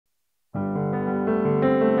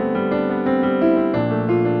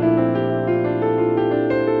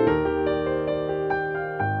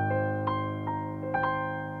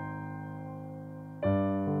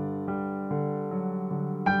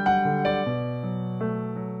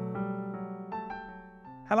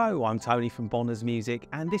Hello, I'm Tony from Bonner's Music,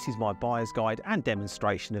 and this is my buyer's guide and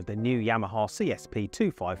demonstration of the new Yamaha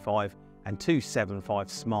CSP255 and 275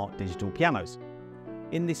 Smart Digital Pianos.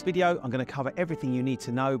 In this video, I'm going to cover everything you need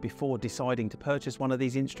to know before deciding to purchase one of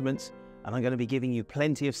these instruments, and I'm going to be giving you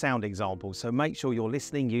plenty of sound examples, so make sure you're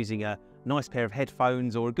listening using a nice pair of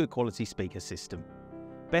headphones or a good quality speaker system.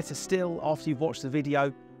 Better still, after you've watched the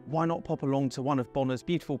video, why not pop along to one of Bonner's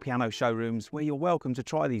beautiful piano showrooms where you're welcome to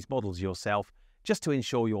try these models yourself, just to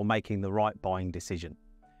ensure you're making the right buying decision.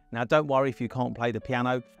 Now, don't worry if you can't play the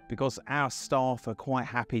piano, because our staff are quite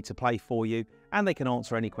happy to play for you and they can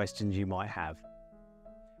answer any questions you might have.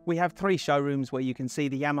 We have 3 showrooms where you can see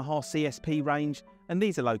the Yamaha CSP range, and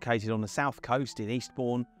these are located on the south coast in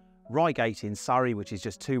Eastbourne, Reigate in Surrey, which is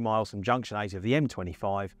just 2 miles from junction 8 of the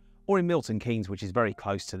M25, or in Milton Keynes, which is very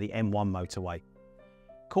close to the M1 motorway.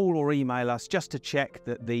 Call or email us just to check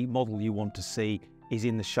that the model you want to see is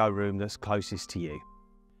in the showroom that's closest to you.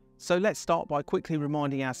 So let's start by quickly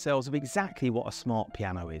reminding ourselves of exactly what a smart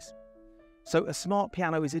piano is. So a smart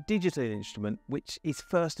piano is a digital instrument which is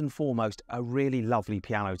first and foremost a really lovely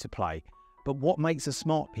piano to play. But what makes a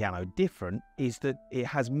smart piano different is that it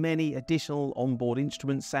has many additional onboard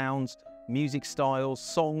instrument sounds, music styles,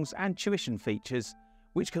 songs and tuition features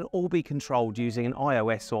which can all be controlled using an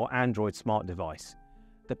iOS or Android smart device.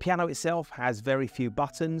 The piano itself has very few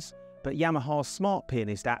buttons, but Yamaha's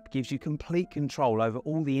Smartpianist App gives you complete control over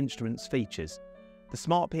all the instrument's features. The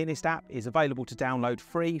Smartpianist App is available to download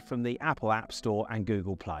free from the Apple App Store and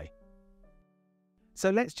Google Play. So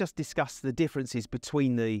let's just discuss the differences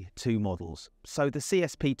between the two models. So the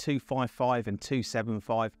CSP255 and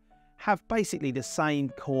 275 have basically the same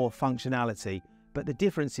core functionality, but the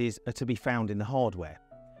differences are to be found in the hardware.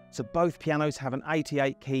 So both pianos have an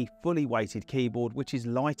 88-key fully weighted keyboard, which is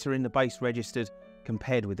lighter in the bass registers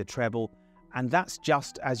compared with the treble, and that's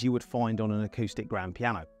just as you would find on an acoustic grand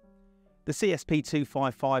piano. The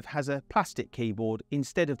CSP255 has a plastic keyboard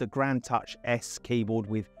instead of the Grand Touch S keyboard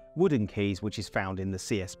with wooden keys, which is found in the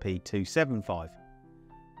CSP275.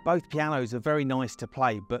 Both pianos are very nice to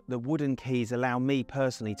play, but the wooden keys allow me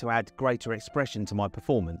personally to add greater expression to my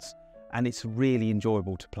performance, and it's really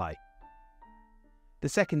enjoyable to play. The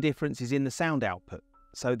second difference is in the sound output.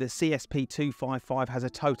 So the CSP255 has a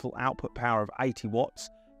total output power of 80 watts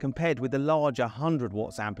compared with the larger 100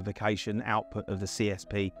 watts amplification output of the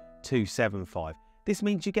CSP275. This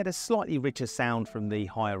means you get a slightly richer sound from the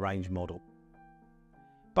higher range model.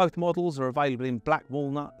 Both models are available in black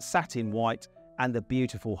walnut, satin white and the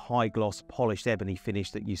beautiful high gloss polished ebony finish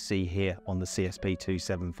that you see here on the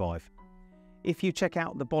CSP275. If you check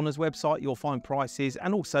out the Bonner's website, you'll find prices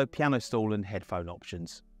and also piano stool and headphone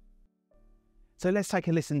options. So let's take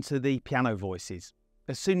a listen to the piano voices.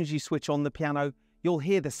 As soon as you switch on the piano, you'll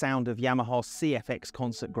hear the sound of Yamaha's CFX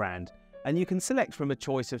Concert Grand, and you can select from a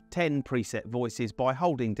choice of 10 preset voices by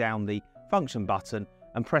holding down the function button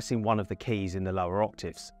and pressing one of the keys in the lower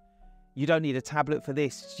octaves. You don't need a tablet for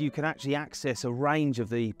this, you can actually access a range of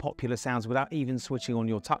the popular sounds without even switching on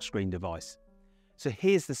your touchscreen device. So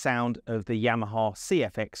here's the sound of the Yamaha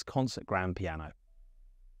CFX Concert Grand piano.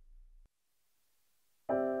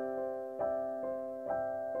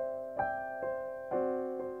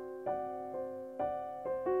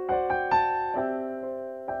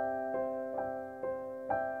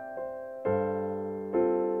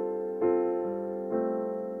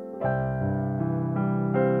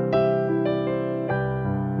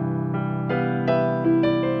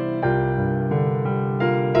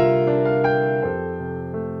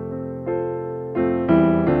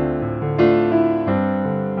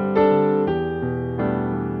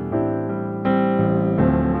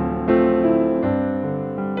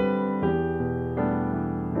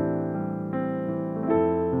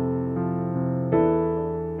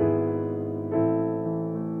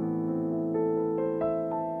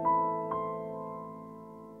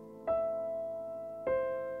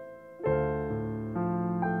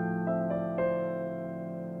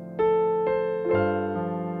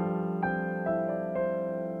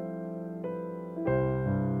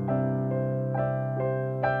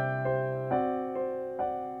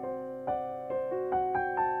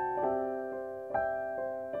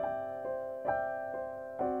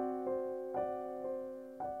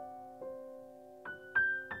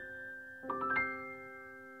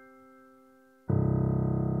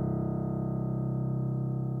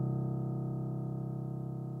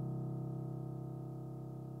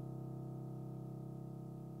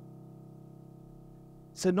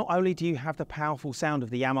 So not only do you have the powerful sound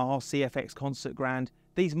of the Yamaha CFX Concert Grand,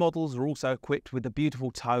 these models are also equipped with the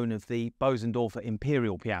beautiful tone of the Bosendorfer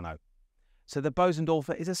Imperial piano. So the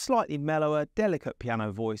Bosendorfer is a slightly mellower, delicate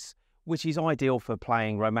piano voice which is ideal for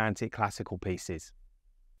playing romantic classical pieces.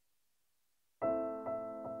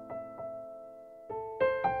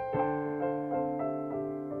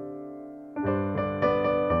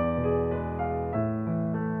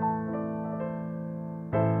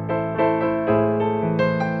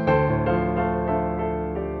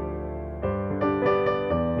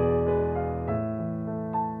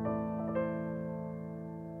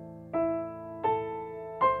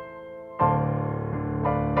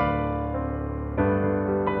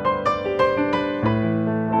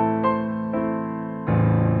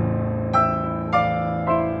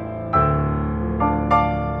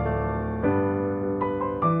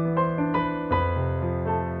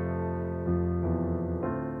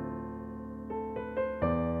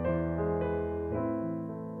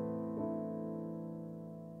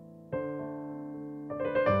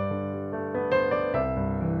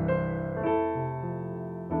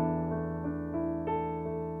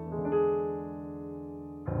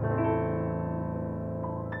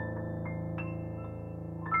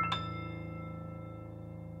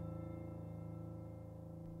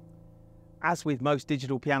 As with most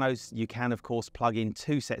digital pianos, you can of course plug in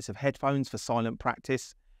 2 sets of headphones for silent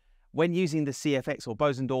practice. When using the CFX or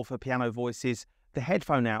Bosendorfer piano voices, the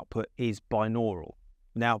headphone output is binaural.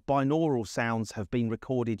 Now, binaural sounds have been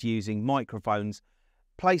recorded using microphones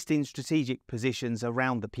placed in strategic positions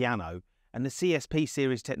around the piano, and the CSP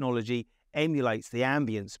series technology emulates the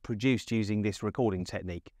ambience produced using this recording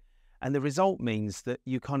technique. And the result means that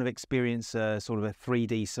you kind of experience a sort of a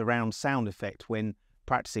 3D surround sound effect when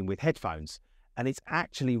practicing with headphones, and it's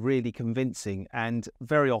actually really convincing, and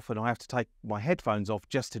very often I have to take my headphones off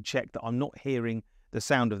just to check that I'm not hearing the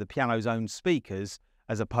sound of the piano's own speakers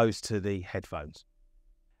as opposed to the headphones.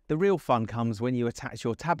 The real fun comes when you attach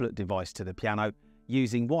your tablet device to the piano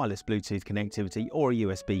using wireless Bluetooth connectivity or a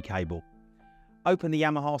USB cable. Open the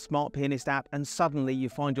Yamaha Smartpianist app and suddenly you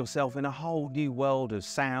find yourself in a whole new world of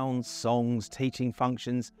sounds, songs, teaching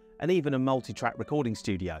functions, and even a multi-track recording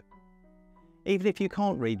studio. Even if you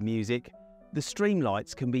can't read music, the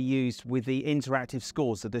streamlights can be used with the interactive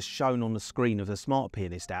scores that are shown on the screen of the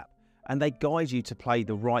Smartpianist app, and they guide you to play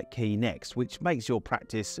the right key next, which makes your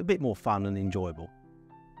practice a bit more fun and enjoyable.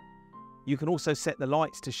 You can also set the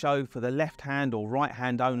lights to show for the left hand or right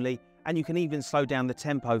hand only, and you can even slow down the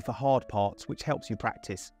tempo for hard parts, which helps you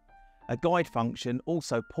practice. A guide function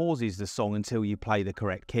also pauses the song until you play the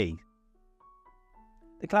correct key.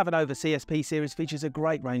 The Clavinova CSP series features a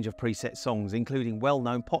great range of preset songs, including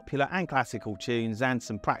well-known popular and classical tunes and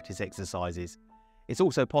some practice exercises. It's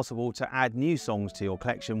also possible to add new songs to your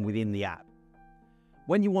collection within the app.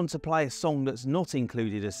 When you want to play a song that's not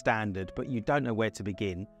included as standard but you don't know where to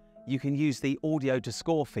begin, you can use the audio to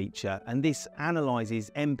score feature, and this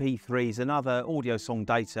analyses MP3s and other audio song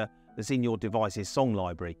data that's in your device's song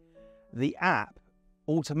library. The app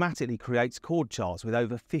automatically creates chord charts with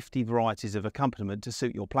over 50 varieties of accompaniment to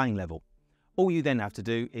suit your playing level. All you then have to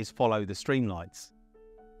do is follow the streamlights.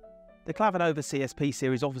 The Clavinova CSP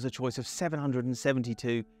series offers a choice of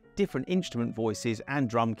 772 different instrument voices and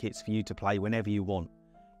drum kits for you to play whenever you want.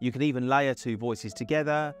 You can even layer 2 voices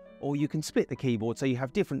together, or you can split the keyboard so you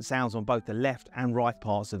have different sounds on both the left and right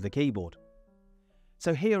parts of the keyboard.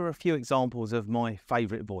 So here are a few examples of my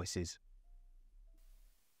favourite voices.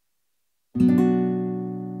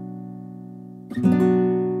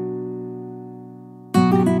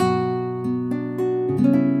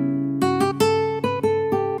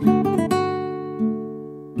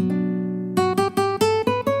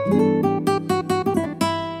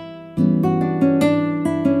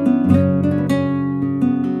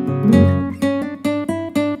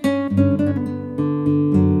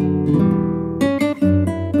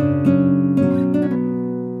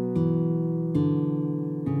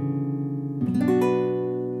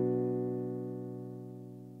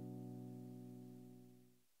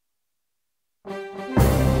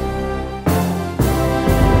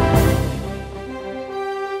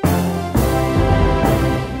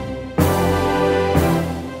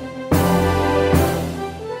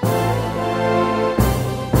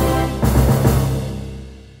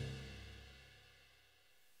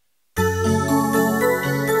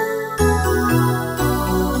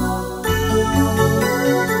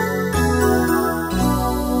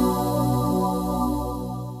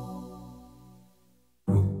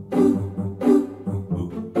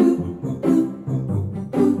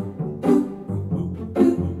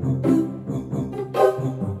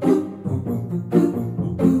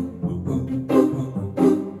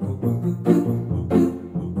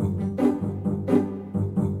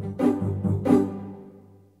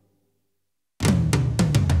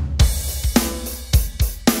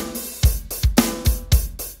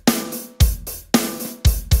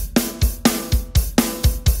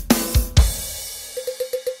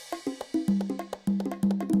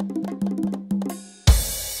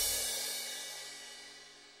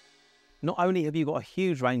 Not only have you got a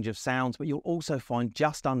huge range of sounds, but you'll also find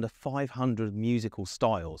just under 500 musical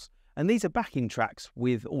styles. And these are backing tracks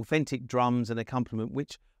with authentic drums and accompaniment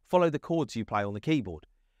which follow the chords you play on the keyboard.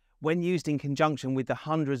 When used in conjunction with the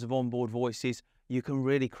hundreds of onboard voices, you can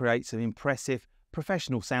really create some impressive,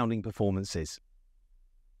 professional sounding performances.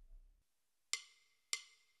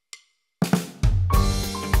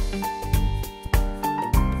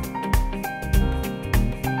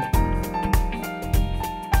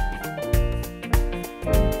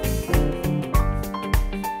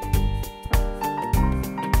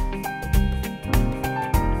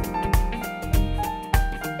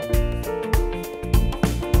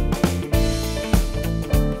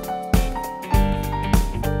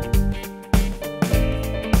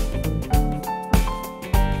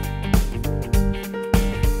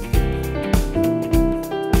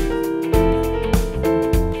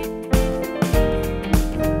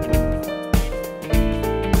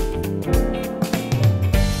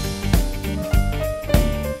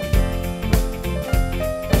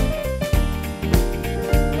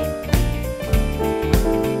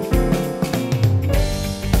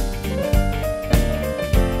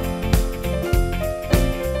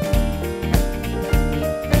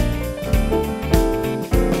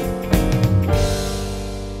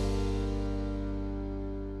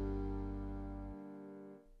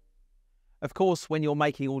 Of course, when you're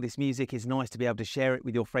making all this music, it's nice to be able to share it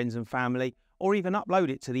with your friends and family, or even upload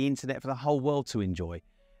it to the internet for the whole world to enjoy.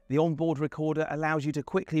 The onboard recorder allows you to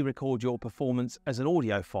quickly record your performance as an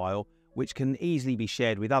audio file, which can easily be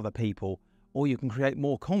shared with other people, or you can create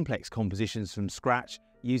more complex compositions from scratch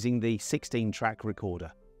using the 16-track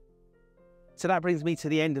recorder. So that brings me to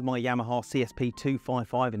the end of my Yamaha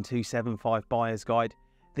CSP255 and 275 buyer's guide.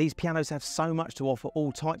 These pianos have so much to offer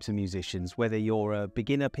all types of musicians, whether you're a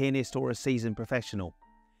beginner pianist or a seasoned professional.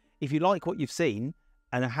 If you like what you've seen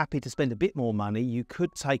and are happy to spend a bit more money, you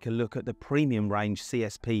could take a look at the premium range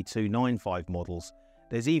CSP295 models.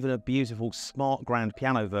 There's even a beautiful Smart Grand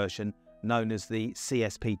piano version known as the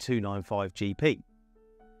CSP295 GP.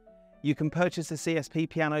 You can purchase the CSP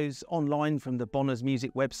pianos online from the Bonner's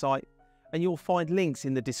Music website, and you'll find links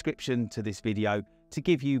in the description to this video to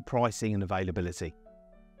give you pricing and availability.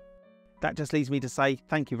 That just leaves me to say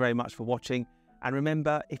thank you very much for watching, and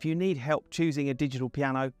remember, if you need help choosing a digital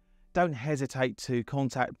piano, don't hesitate to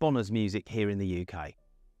contact Bonner's Music here in the UK.